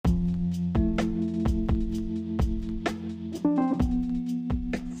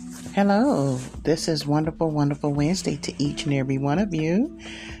Hello, this is Wonderful, Wonderful Wednesday to each and every one of you.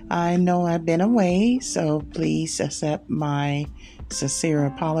 I know I've been away, so please accept my sincere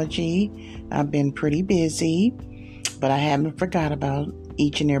apology. I've been pretty busy, but I haven't forgot about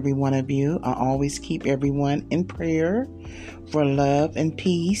each and every one of you. I always keep everyone in prayer for love and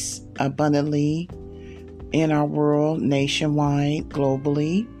peace abundantly in our world, nationwide,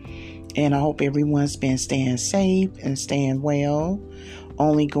 globally. And I hope everyone's been staying safe and staying well.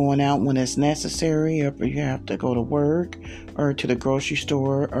 Only going out when it's necessary, or if you have to go to work or to the grocery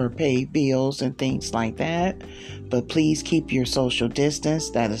store or pay bills and things like that. But please keep your social distance.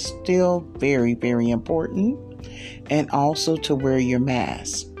 That is still very, very important. And also to wear your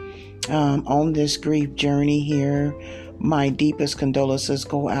mask. On this grief journey here, my deepest condolences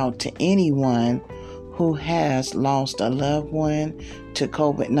go out to anyone who has lost a loved one to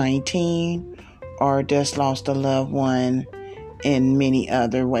COVID-19 or just lost a loved one in many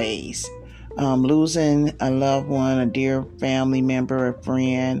other ways. Losing a loved one, a dear family member, a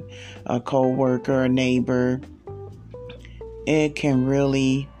friend, a co-worker, a neighbor, it can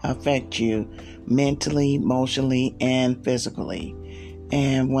really affect you mentally, emotionally, and physically.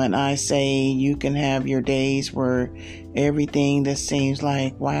 And when I say you can have your days where everything that seems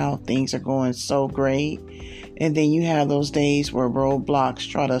like, wow, things are going so great. And then you have those days where roadblocks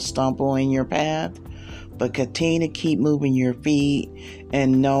try to stumble in your path. But continue to keep moving your feet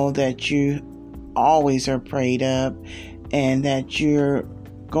and know that you always are prayed up and that you're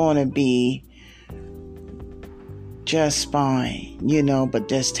going to be just fine, but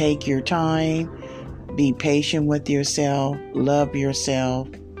just take your time, be patient with yourself, love yourself,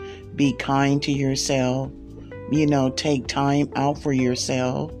 be kind to yourself, take time out for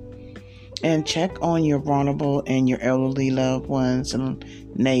yourself. And check on your vulnerable and your elderly loved ones and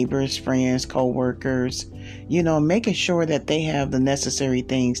neighbors, friends, co-workers, making sure that they have the necessary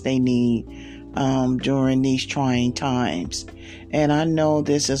things they need during these trying times. And I know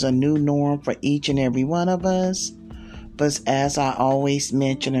this is a new norm for each and every one of us. But as I always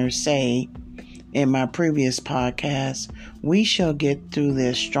mention or say in my previous podcast, we shall get through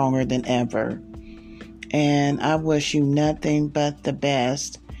this stronger than ever. And I wish you nothing but the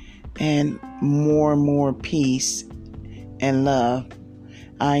best. And more peace and love.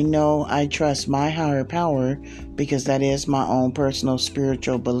 I know I trust my higher power because that is my own personal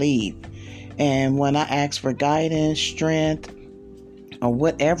spiritual belief. And when I ask for guidance, strength, or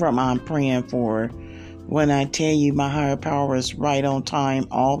whatever I'm praying for, when I tell you my higher power is right on time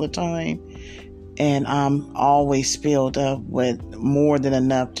all the time, and I'm always filled up with more than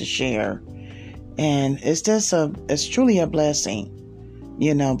enough to share. And it's truly a blessing.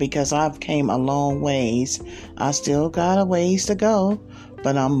 Because I've came a long ways. I still got a ways to go,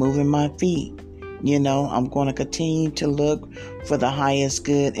 but I'm moving my feet. I'm going to continue to look for the highest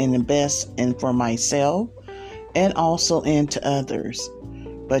good and the best and for myself and also into others.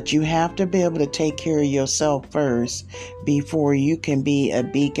 But you have to be able to take care of yourself first before you can be a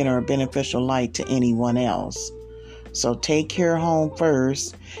beacon or a beneficial light to anyone else. So take care home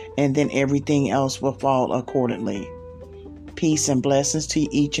first, and then everything else will fall accordingly. Peace and blessings to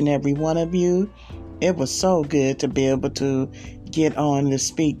each and every one of you. It was so good to be able to get on to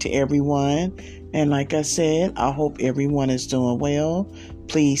speak to everyone. And like I said, I hope everyone is doing well.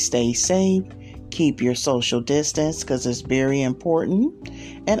 Please stay safe. Keep your social distance because it's very important.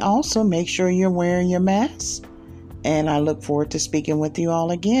 And also make sure you're wearing your mask. And I look forward to speaking with you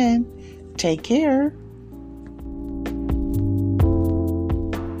all again. Take care.